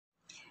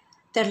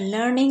The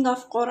learning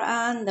of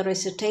Quran, the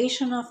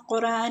recitation of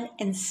Quran,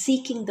 and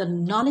seeking the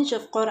knowledge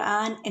of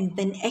Quran, and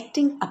then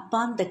acting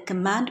upon the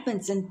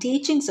commandments and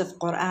teachings of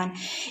Quran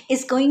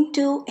is going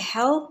to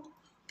help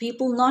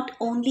people not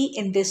only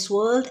in this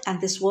world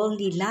and this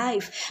worldly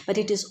life, but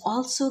it is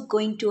also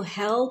going to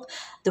help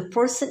the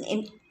person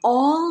in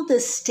all the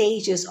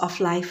stages of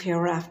life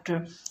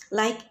hereafter,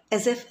 like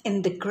as if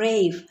in the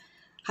grave.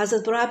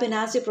 Hazrat Bara bin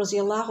Azib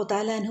radiallahu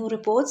ta'ala anhu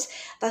reports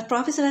that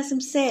Prophet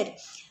ﷺ said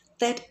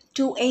that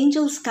two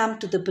angels come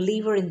to the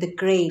believer in the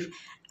grave,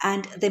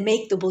 and they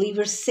make the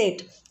believer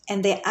sit,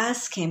 and they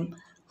ask him,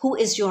 "Who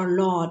is your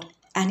Lord?"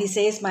 And he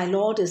says, "My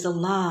Lord is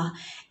Allah."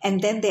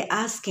 And then they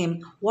ask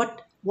him,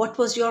 What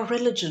was your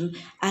religion?"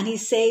 And he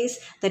says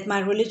that my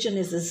religion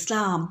is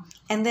Islam.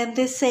 And then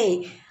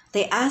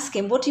they ask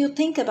him, "What do you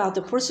think about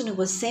the person who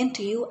was sent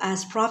to you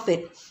as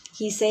prophet?"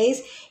 He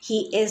says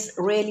he is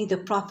really the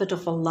prophet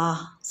of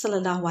Allah,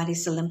 sallallahu alaihi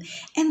wasallam.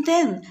 And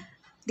then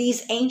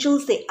these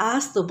angels, they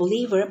ask the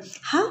believer,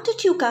 "How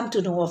did you come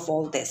to know of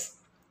all this?"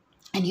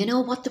 And you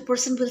know what the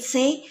person will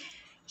say?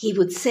 He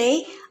would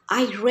say,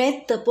 "I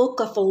read the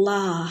book of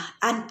Allah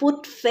and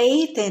put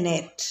faith in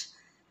it.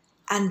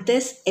 And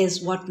this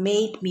is what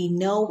made me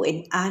know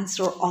and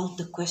answer all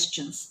the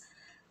questions."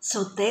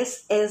 So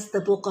this is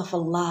the book of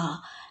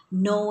Allah.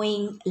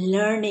 Knowing,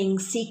 learning,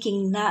 seeking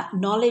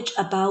knowledge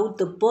about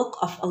the book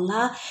of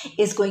Allah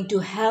is going to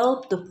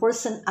help the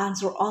person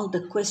answer all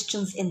the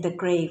questions in the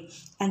grave.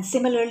 And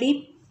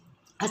similarly,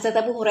 Hazrat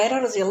Abu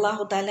Huraira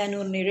radiallahu ta'ala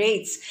anhu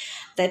narrates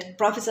that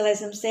Prophet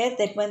ﷺ said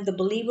that when the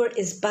believer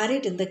is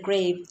buried in the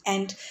grave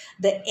and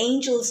the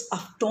angels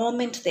of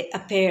torment they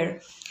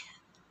appear,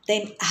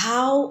 then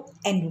how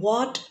and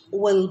what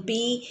will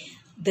be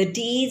the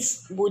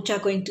deeds which are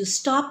going to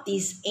stop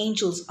these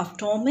angels of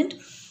torment?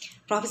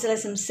 Prophet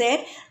ﷺ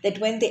said that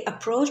when they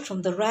approach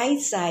from the right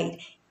side,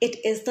 it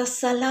is the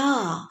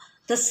salah.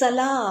 The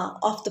salah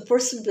of the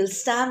person will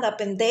stand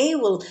up and they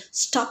will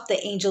stop the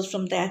angels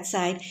from that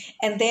side.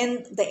 And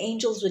then the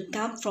angels would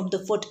come from the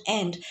foot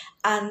end.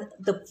 And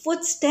the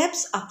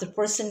footsteps of the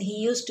person he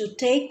used to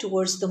take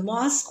towards the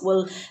mosque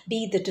will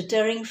be the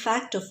deterring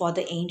factor for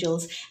the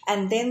angels.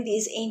 And then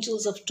these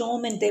angels of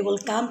torment, they will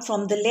come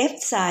from the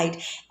left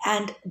side,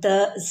 and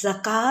the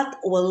zakat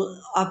will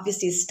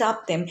obviously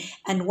stop them.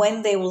 And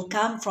when they will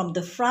come from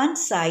the front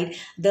side,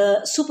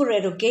 the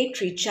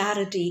supererogatory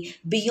charity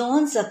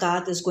beyond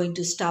zakat is going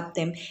to stop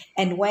them.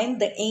 And when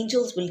the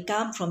angels will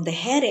come from the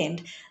head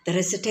end, the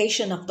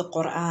recitation of the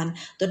Quran,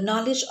 the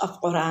knowledge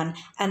of Quran,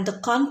 and the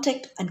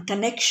contact and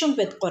connection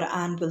with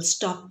Quran will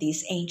stop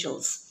these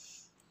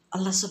angels.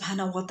 Allah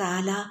subhanahu wa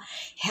ta'ala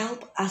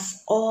help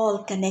us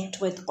all connect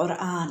with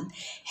Quran.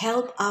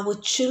 Help our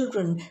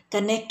children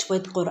connect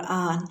with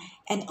Quran.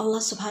 And Allah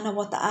subhanahu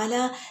wa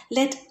ta'ala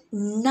let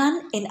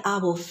none in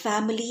our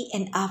family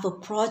and our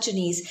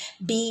progenies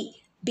be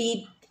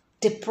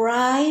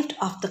deprived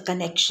of the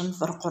connection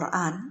for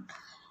Quran.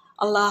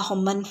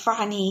 اللهم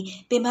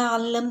انفعني بما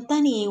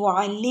علمتني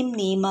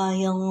وعلمني ما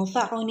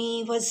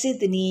ينفعني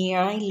وزدني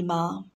علما.